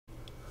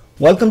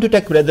Welcome to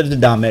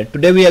TechBrothersIT.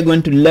 Today we are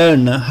going to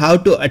learn how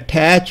to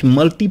attach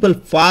multiple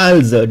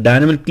files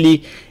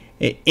dynamically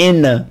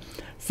in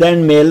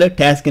send mail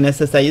task in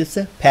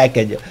SSIS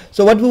package.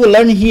 So what we will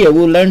learn here,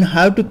 we will learn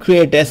how to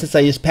create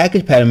SSIS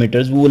package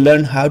parameters. We will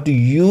learn how to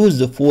use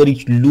the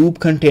Foreach loop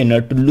container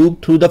to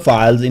loop through the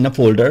files in a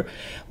folder.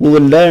 We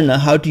will learn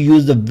how to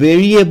use the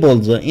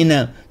variables in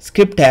a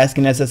script task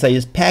in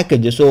SSIS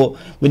package. So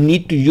we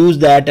need to use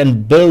that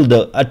and build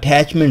the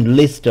attachment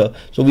list.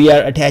 So we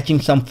are attaching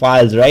some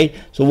files, right?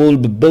 So we will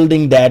be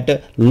building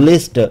that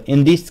list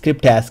in this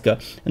script task.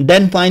 And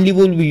then finally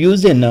we will be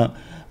using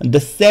the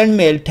send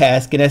mail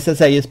task in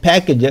SSIS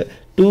package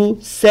to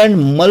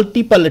send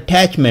multiple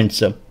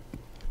attachments.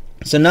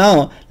 So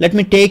now let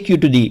me take you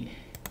to the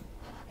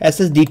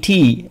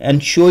SSDT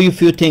and show you a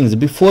few things.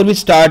 Before we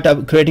start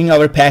creating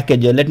our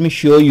package, let me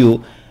show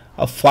you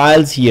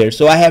files here.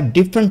 So I have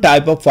different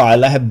type of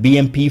file. I have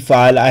BMP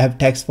file, I have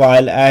text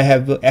file, I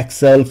have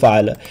Excel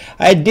file.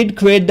 I did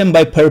create them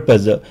by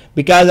purpose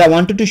because I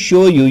wanted to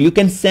show you you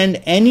can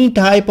send any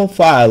type of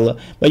file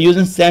by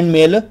using send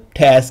mail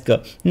task.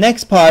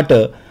 Next part,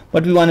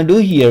 what we want to do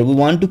here, we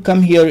want to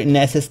come here in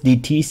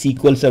SSDT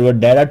SQL Server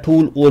Data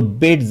Tool or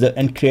bids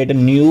and create a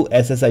new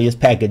SSIS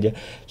package.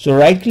 So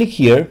right click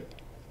here,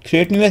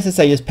 create new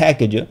SSIS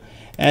package,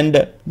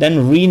 and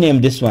then rename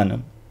this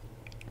one.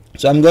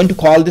 So I'm going to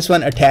call this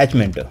one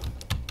attachment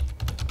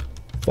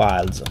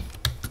files.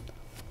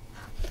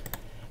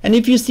 And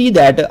if you see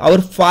that our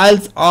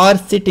files are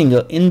sitting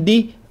in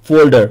the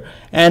folder,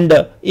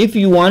 and if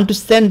you want to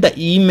send the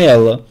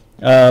email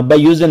by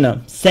using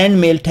a send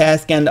mail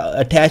task and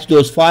attach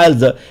those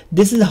files,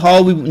 this is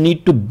how we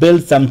need to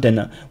build something.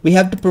 We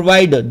have to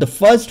provide the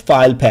first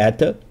file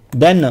path,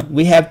 then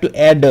we have to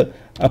add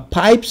a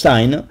pipe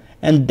sign,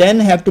 and then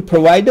have to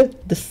provide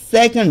the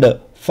second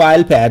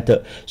file path.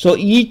 So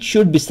each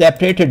should be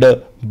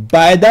separated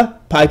by the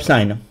pipe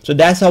sign. So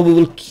that's how we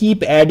will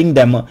keep adding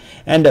them,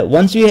 and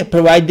once we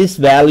provide this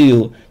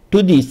value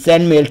to the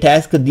send mail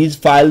task, these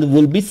files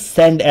will be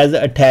sent as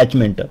an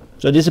attachment.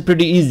 So this is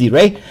pretty easy,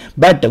 right?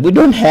 But we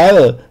don't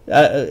have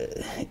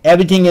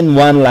everything in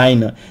one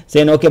line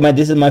saying, okay,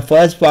 this is my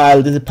first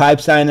file, this is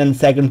pipe sign, and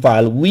second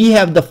file. We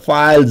have the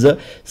files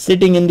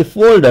sitting in the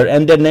folder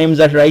and their names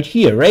are right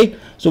here, right?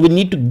 So we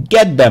need to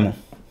get them.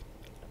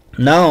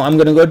 Now I'm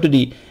going to go to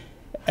the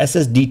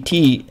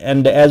SSDT,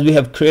 and as we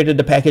have created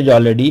the package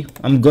already,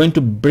 I'm going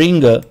to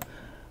bring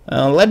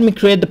let me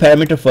create the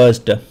parameter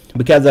first,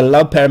 because I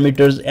love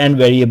parameters and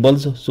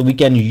variables, so we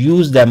can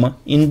use them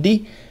in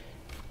the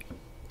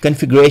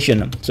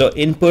configuration. So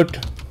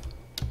input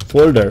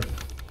folder,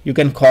 you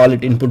can call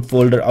it input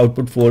folder,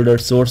 output folder,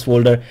 source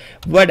folder,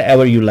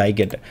 whatever you like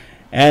it.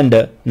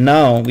 And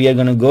now we are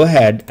going to go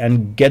ahead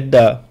and get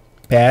the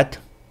path.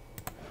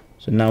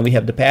 So now we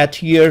have the path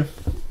here,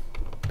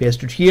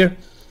 paste it here,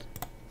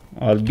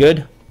 all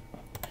good.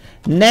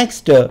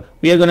 Next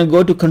we are going to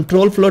go to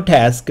control flow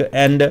task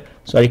and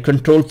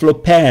control flow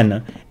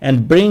pan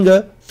and bring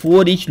a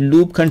Foreach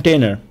loop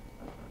container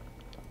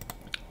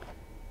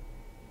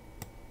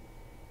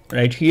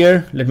right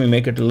here. Let me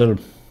make it a little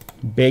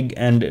big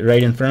and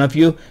right in front of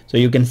you so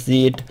you can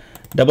see it.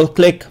 Double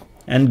click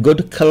and go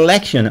to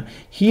collection.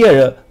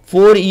 Here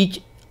for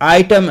each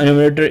item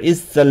enumerator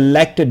is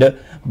selected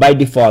by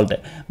default,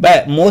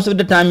 but most of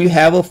the time you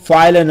have a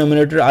file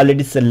enumerator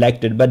already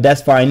selected, but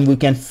that's fine. We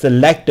can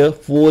select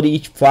for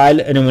each file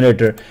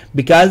enumerator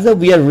because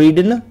we are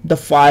reading the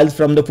files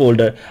from the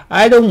folder.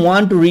 I don't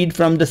want to read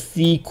from the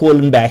C:\\.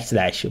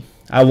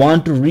 I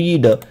want to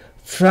read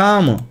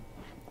from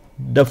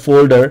the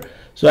folder.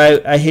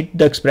 So I hit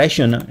the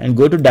expression and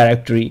go to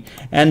directory,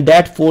 and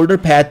that folder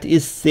path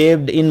is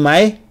saved in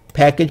my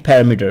package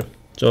parameter.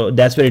 So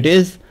that's where it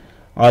is.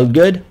 All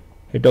good.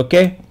 Hit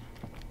OK.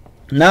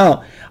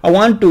 Now I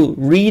want to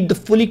read the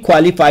fully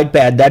qualified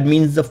path. That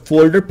means the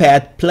folder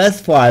path plus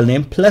file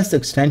name plus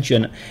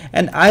extension,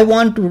 and I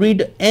want to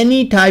read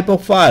any type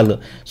of file.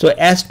 So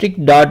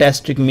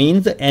 *.*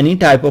 means any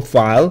type of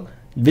file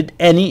with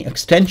any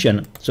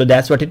extension. So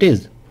that's what it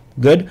is.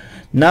 Good.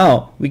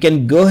 Now we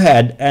can go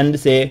ahead and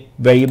say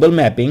variable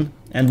mapping,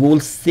 and we will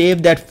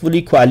save that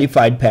fully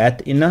qualified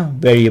path in a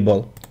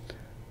variable.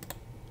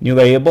 New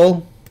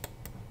variable,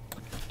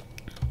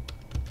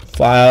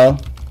 file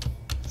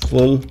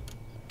full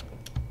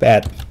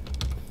path.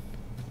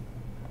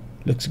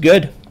 Looks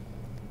good.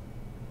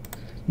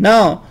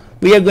 Now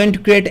we are going to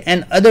create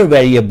another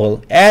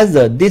variable as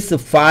this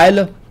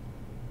file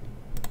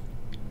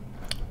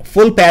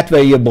full path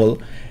variable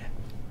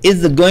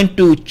is going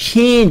to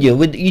change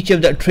with each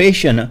of the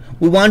iteration.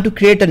 We want to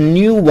create a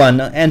new one,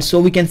 and so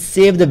we can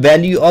save the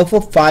value of a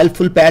file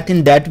full path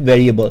in that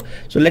variable.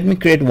 So let me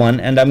create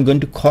one, and I'm going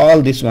to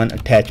call this one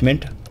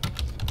attachment.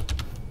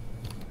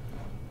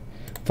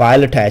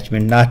 File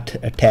attachment, not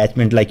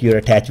attachment like you're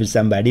attached with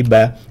somebody,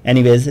 but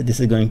anyways,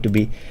 this is going to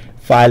be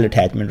file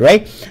attachment,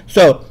 right?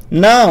 So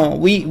now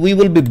we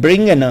will be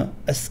bringing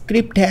a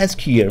script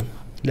task here.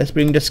 Let's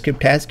bring the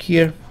script task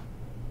here.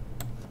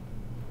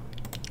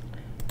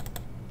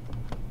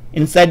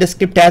 inside the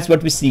script task,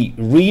 what we see,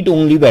 read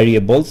only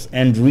variables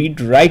and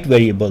read write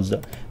variables.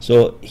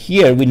 So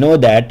here we know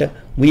that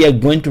we are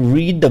going to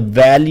read the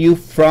value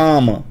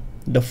from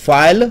the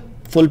file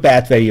full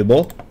path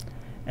variable,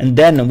 and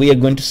then we are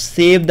going to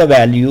save the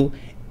value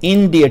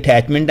in the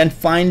attachment and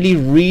finally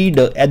read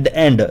at the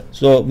end.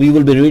 So we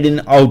will be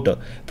reading out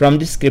from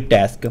the script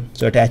task.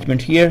 So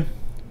attachment here,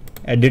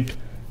 edit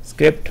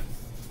script.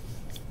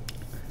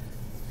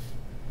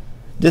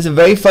 This is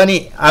very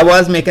funny. I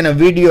was making a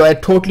video, I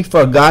totally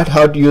forgot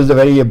how to use the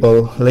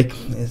variable. Like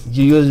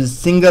you use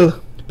single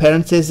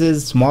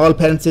parentheses, small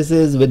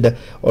parentheses with the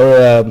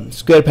or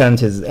square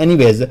parentheses.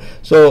 Anyways,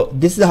 so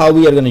this is how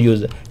we are going to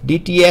use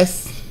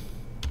DTS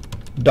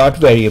dot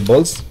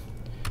variables,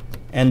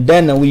 and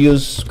then we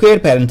use square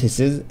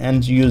parentheses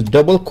and use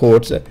double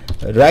quotes,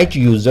 write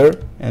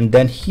user, and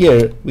then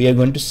here we are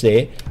going to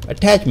say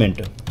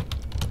attachment.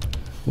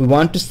 We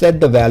want to set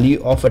the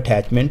value of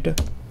attachment,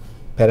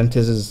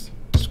 parentheses,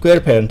 square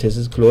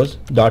parentheses, close,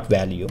 dot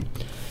value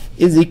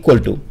is equal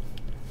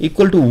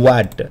to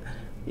what?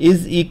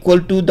 Is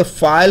equal to the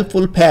file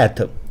full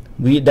path.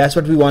 That's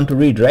what we want to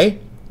read, right?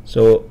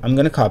 So I'm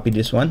going to copy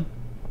this one,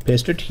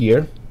 paste it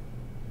here,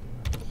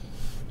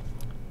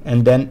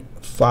 and then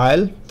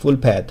file full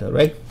path,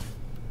 right?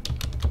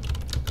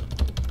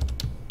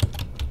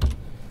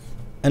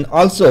 And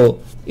also,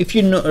 if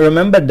you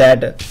remember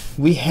that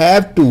we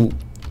have to,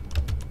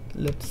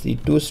 let's see,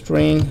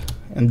 toString,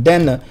 and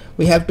then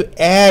we have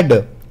to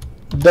add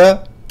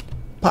the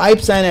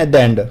pipe sign at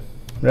the end,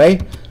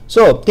 right?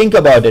 So think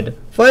about it.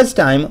 First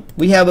time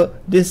we have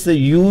this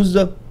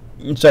attachment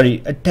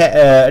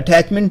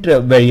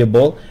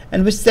variable,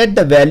 and we set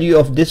the value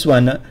of this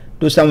one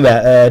to some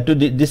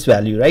this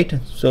value, right?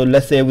 So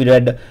let's say we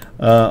read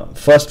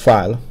first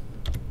file.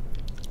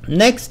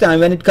 Next time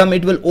when it come,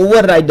 it will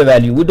override the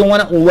value. We don't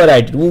want to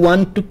override it, we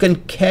want to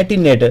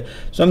concatenate it.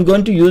 So I'm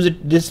going to use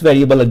this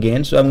variable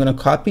again. So I'm going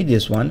to copy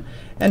this one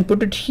and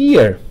put it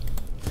here.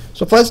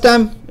 So first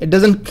time it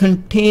doesn't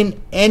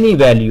contain any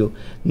value.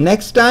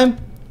 Next time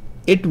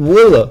it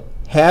will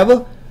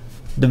have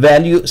the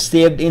value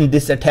saved in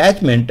this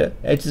attachment.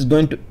 It is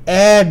going to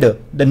add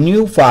the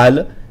new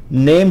file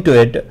name to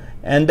it,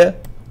 and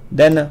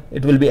then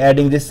it will be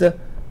adding this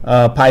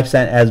pipe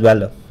sign as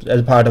well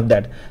as part of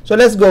that. So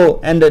let's go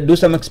and do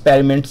some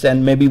experiments,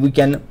 and maybe we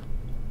can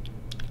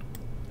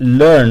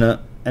learn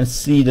and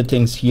see the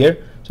things here.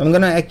 So I'm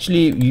gonna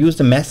actually use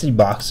the message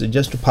box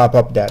just to pop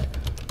up that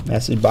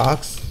message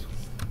box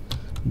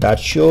dot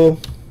show,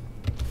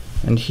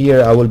 and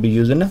here I will be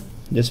using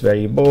this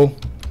variable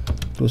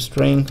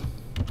toString.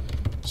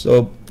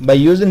 So by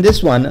using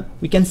this one,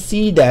 we can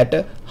see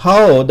that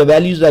how the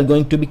values are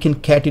going to be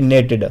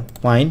concatenated.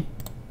 Fine,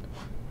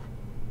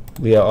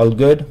 we are all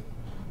good.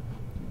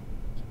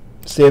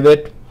 Save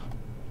it.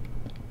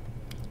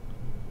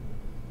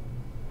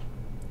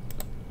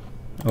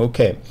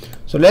 Okay,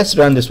 so let's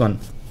run this one.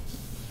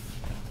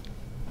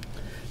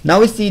 Now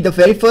we see the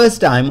very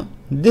first time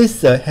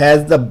this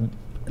has the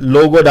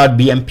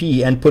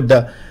logo.bmp and put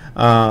the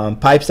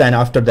pipe sign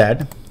after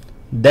that.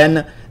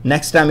 Then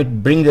next time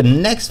it brings the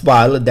next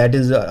file, that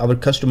is our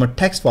customer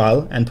text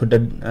file, and put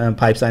the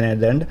pipe sign at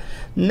the end.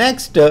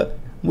 Next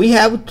we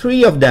have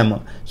 3 of them,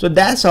 so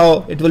that's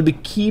how it will be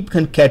keep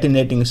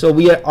concatenating. So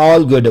we are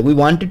all good. We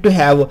wanted to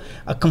have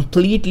a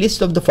complete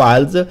list of the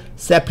files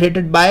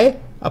separated by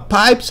a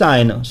pipe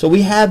sign, so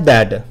we have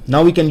that.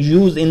 Now we can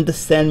use in the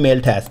send mail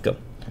task.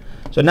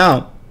 So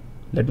now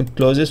let me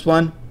close this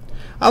one.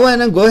 I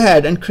want to go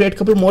ahead and create a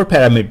couple more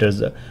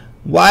parameters.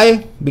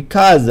 Why?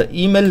 Because the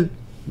email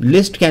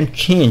list can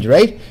change,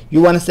 right?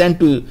 You want to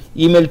send to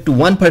email to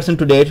one person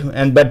today,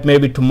 and but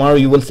maybe tomorrow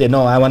you will say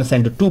no, I want to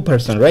send to 2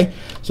 person, right?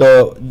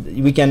 So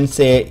we can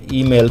say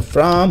email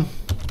from,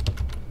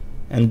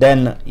 and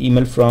then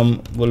email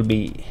from will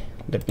be,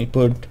 let me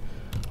put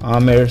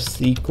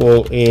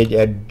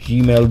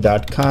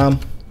amirsequelage@gmail.com,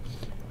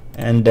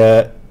 and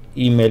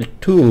email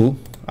to,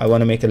 I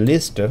want to make a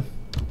list.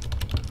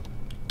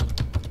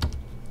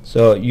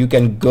 So you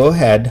can go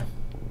ahead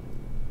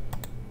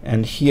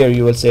and here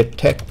you will say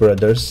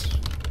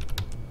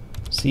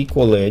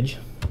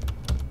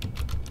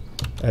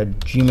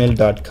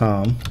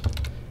TechBrothersIT@gmail.com,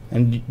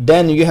 and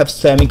then you have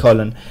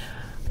semicolon.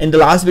 In the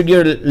last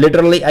video,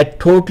 literally I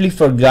totally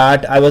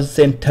forgot I was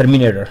saying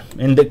Terminator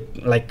in the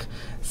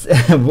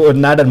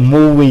not a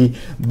movie,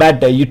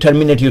 but you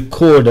terminate your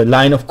code, a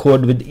line of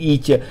code with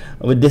each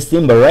with this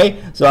symbol, right?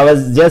 So I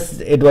was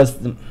just, it was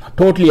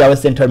totally, I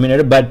was saying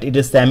Terminator, but it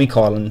is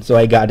semicolon, so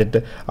I got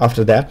it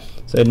after that.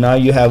 So now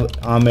you have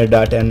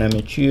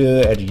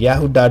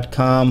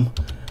amir.nmhu@yahoo.com.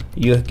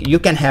 You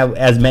can have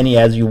as many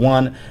as you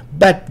want,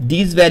 but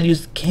these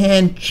values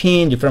can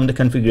change from the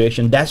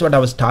configuration. That's what I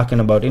was talking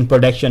about. In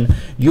production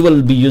you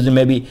will be using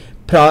maybe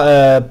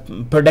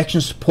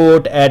production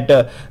support at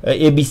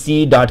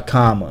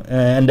abc.com,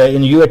 and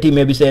in UAT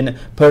maybe saying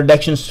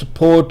production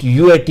support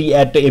UAT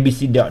at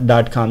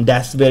abc.com.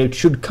 That's where it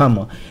should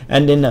come.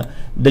 And then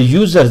the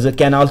users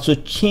can also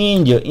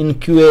change in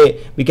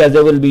QA, because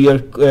they will be your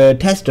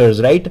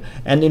testers, right?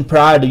 And in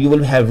prod you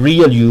will have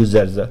real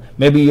users.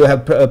 Maybe you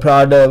have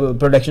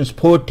production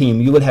support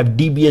team, you will have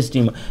DBS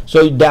team,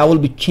 so that will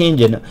be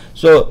changing.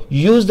 So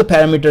use the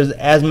parameters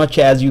as much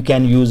as you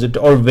can use it,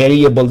 or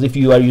variables if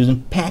you are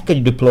using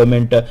package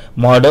deployment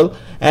model,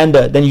 and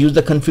then use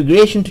the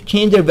configuration to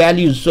change their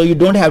values. So you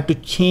don't have to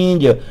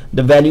change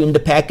the value in the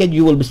package,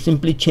 you will be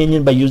simply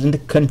changing by using the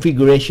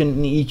configuration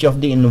in each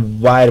of the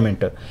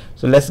environment.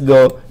 So let's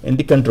go in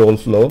the control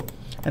flow,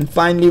 and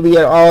finally we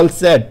are all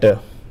set.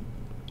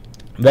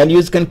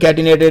 Values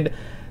concatenated.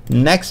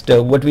 Next,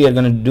 what we are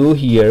going to do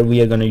here,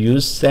 we are going to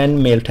use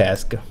send mail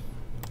task.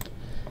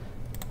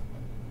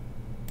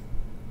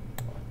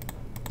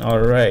 All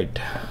right,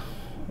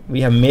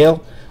 we have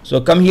mail. So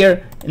come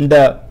here in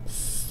the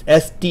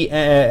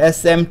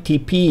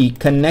SMTP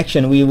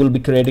connection, we will be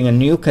creating a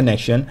new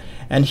connection,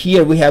 and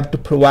here we have to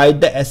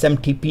provide the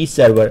SMTP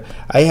server.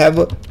 I have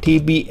a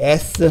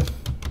TBS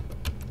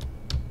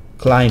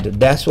client.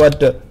 That's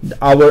what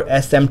our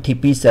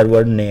SMTP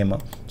server name.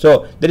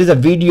 So there is a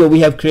video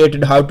we have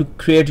created how to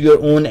create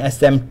your own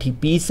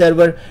SMTP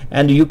server,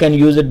 and you can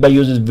use it by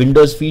using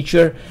Windows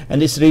feature,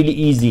 and it's really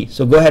easy.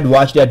 So go ahead,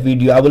 watch that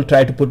video. I will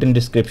try to put in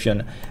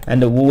description,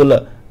 and we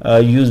will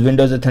use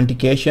Windows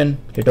authentication.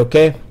 Hit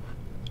OK.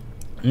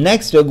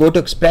 Next, go to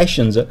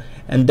expressions,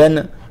 and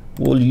then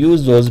we'll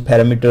use those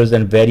parameters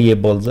and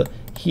variables.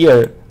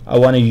 Here I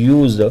want to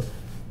use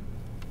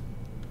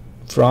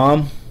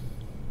from,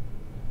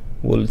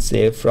 we'll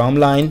say from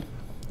line,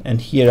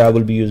 and here I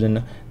will be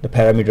using the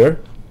parameter.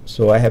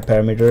 So I have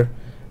parameter.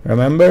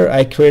 Remember,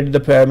 I created the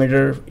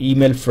parameter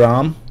email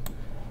from,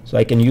 so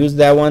I can use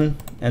that one,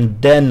 and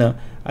then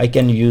I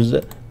can use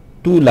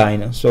to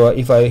line. So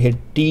if I hit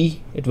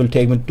T, it will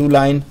take me to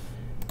line.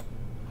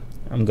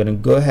 I'm gonna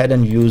go ahead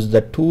and use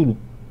the to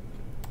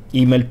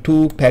email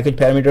to package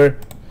parameter.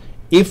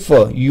 If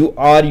you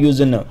are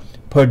using a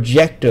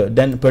project,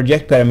 then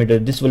project parameter,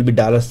 this will be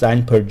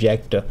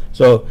 $project.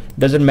 So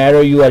doesn't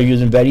matter you are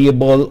using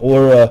variable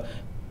or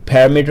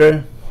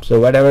parameter, so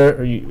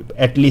whatever,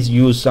 at least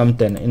use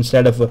something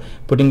instead of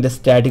putting the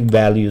static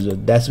values.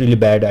 That's really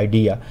bad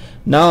idea.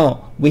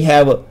 Now we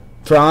have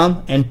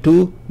from and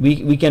to.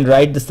 We can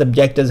write the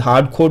subject as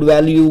hard code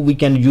value. We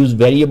can use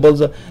variables.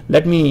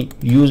 Let me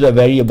use a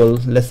variable,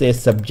 let's say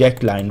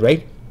subject line,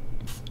 right?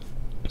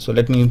 So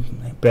let me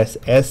press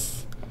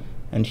S,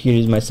 and here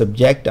is my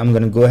subject. I'm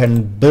going to go ahead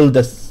and build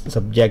the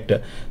subject.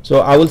 So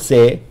I will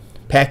say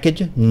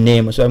package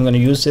name. So I'm going to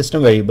use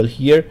system variable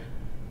here,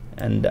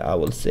 and I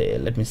will say,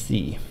 let me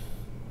see,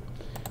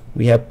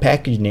 we have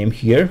package name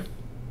here.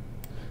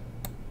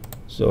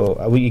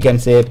 So we can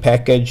say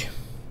package,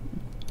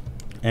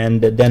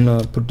 and then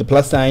put the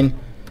plus sign,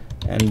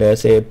 and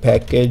say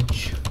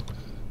package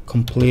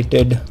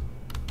completed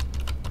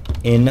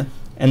in,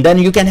 and then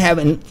you can have,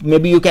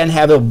 maybe you can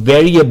have a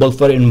variable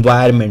for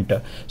environment.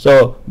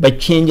 So by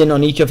changing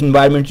on each of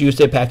environments, you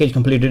say package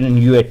completed in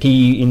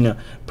UAT, in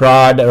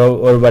prod,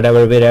 or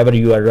whatever, wherever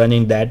you are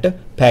running that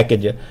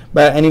package.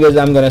 But anyways,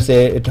 I'm gonna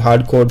say it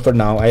hard code for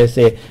now. I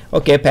say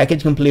okay,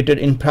 package completed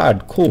in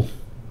prod. Cool,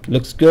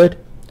 looks good,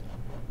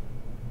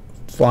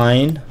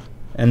 fine.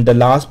 And the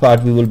last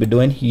part we will be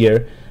doing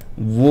here,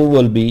 we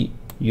will be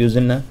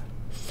using a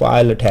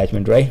file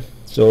attachment, right?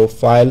 So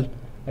file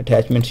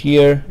attachment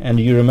here, and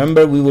you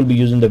remember we will be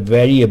using the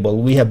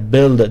variable. We have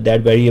built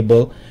that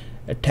variable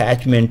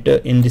attachment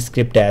in the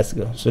script task,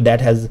 so that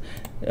has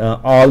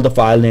all the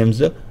file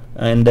names,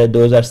 and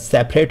those are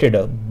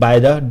separated by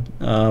the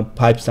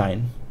pipe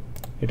sign.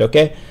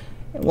 Okay,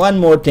 one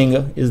more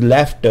thing is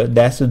left,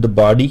 that's the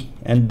body,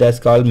 and that's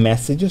called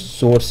message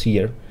source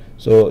here.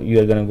 So you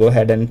are going to go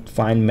ahead and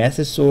find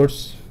message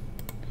source,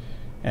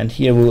 and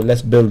here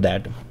let's build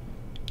that.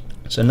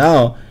 So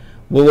now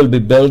we will be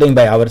building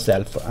by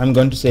ourselves. I'm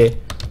going to say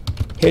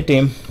hey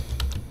team,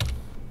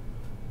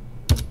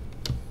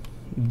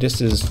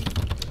 this is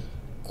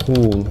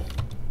cool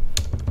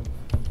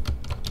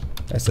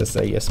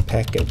SSIS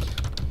package.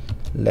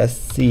 Let's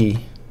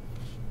see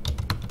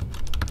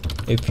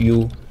if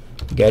you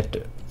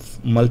get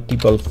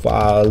multiple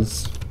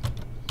files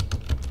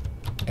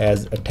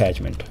as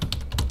attachment,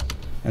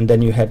 and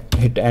then you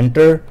hit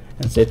enter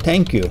and say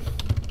thank you,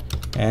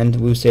 and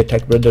we say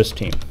TechBrothers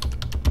team.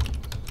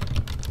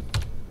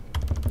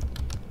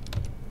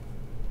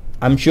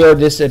 I'm sure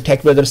this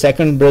TechBrothers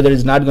second brother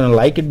is not going to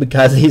like it,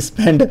 because he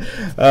spent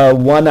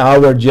 1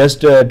 hour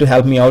just to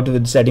help me out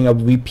with setting up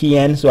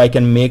VPN, so I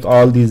can make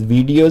all these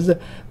videos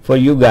for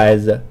you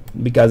guys,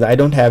 because I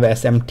don't have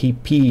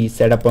SMTP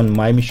set up on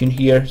my machine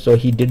here. So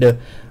he did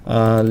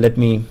let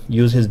me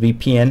use his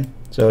VPN.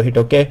 So hit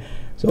OK.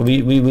 So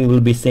we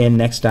will be saying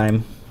next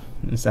time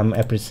some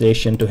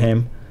appreciation to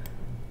him,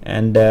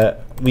 and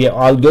we are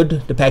all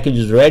good. The package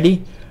is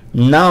ready.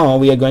 Now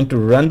we are going to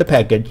run the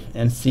package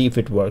and see if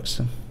it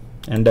works.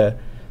 And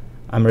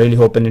I'm really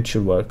hoping it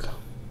should work.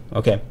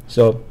 Okay,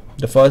 so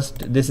the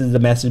first, this is the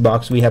message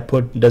box we have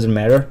put, doesn't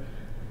matter.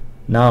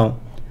 Now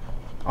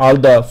all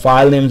the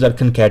file names are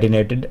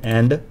concatenated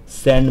and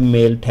send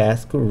mail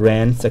task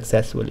ran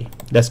successfully.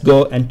 Let's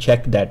go and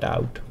check that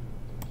out.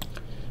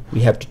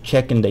 We have to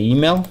check in the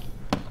email.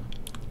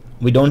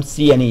 We don't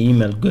see any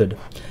email. Good.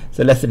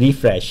 So let's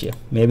refresh.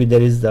 Maybe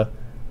there is the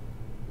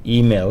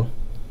email.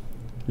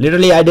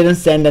 Literally I didn't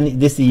send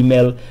this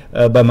email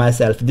by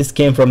myself. This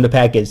came from the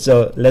package.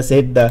 So let's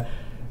hit the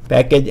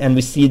package and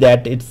we see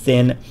that it's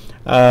saying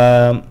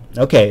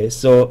okay,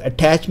 so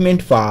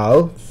attachment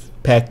file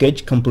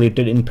package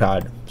completed in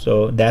prod.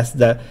 So that's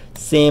the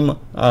same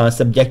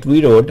subject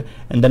we wrote,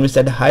 and then we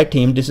said, hi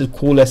team, this is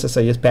cool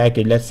SSIS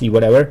package, let's see,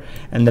 whatever,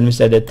 and then we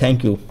said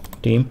thank you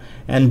team,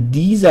 and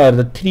these are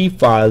the 3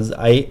 files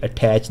I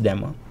attached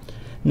them.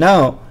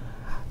 Now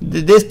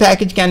this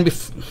package can be,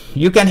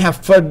 you can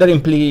have further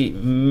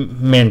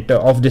implement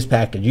of this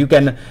package. You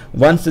can,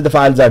 once the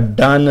files are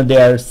done,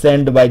 they are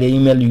sent by the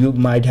email, you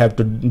might have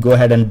to go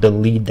ahead and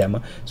delete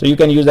them. So you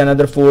can use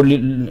another for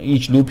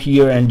each loop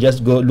here and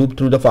just go loop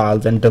through the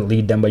files and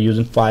delete them by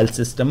using file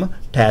system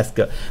task.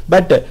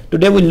 But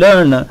today we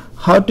learn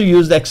how to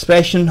use the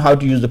expression, how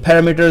to use the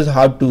parameters,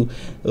 how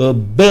to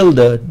build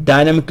a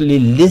dynamically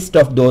list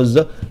of those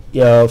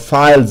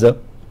files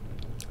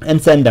and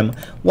send them.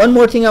 One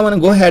more thing I want to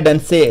go ahead and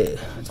say,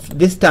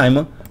 this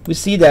time we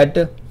see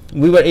that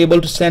we were able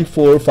to send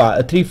 3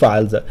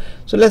 files.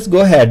 So let's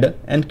go ahead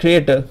and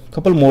create a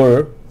couple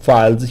more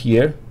files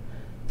here.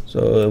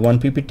 So one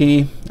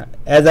ppt,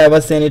 as I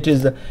was saying,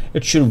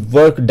 it should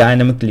work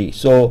dynamically.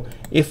 So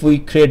if we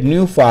create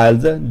new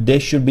files, they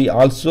should be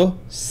also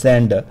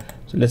send.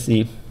 So let's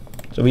see.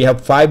 So we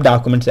have 5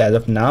 documents as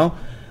of now.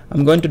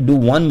 I'm going to do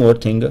one more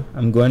thing.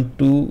 I'm going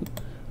to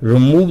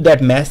remove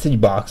that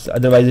message box,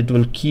 otherwise it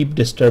will keep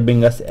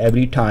disturbing us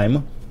every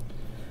time.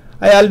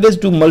 I always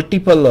do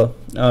multiple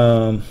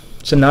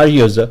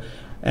scenarios,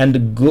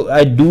 and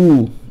I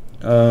do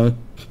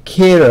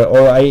care,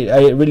 or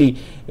I really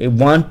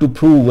want to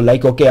prove,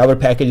 like, okay, our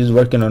package is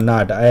working or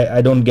not.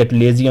 I don't get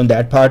lazy on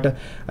that part.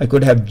 I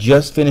could have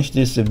just finished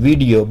this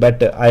video,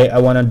 but I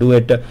want to do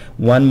it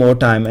one more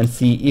time and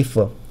see if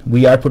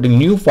we are putting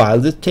new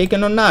files is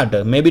taken or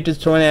not. Maybe it is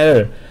throwing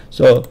error.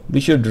 So we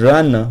should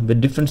run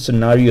with different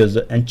scenarios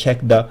and check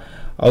the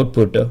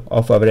output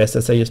of our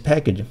SSIS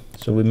package.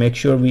 So we make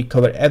sure we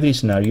cover every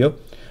scenario,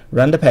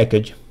 run the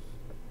package.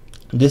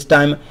 This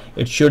time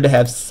it should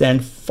have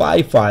sent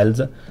 5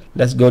 files.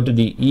 Let's go to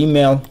the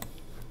email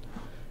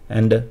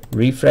and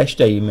refresh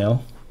the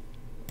email.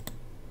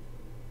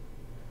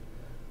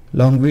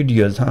 Long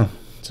videos, huh?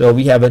 So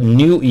we have a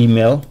new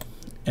email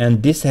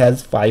and this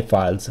has 5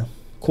 files.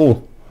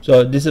 Cool.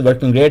 So this is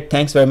working great.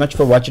 Thanks very much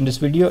for watching this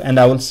video, and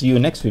I will see you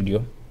next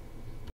video.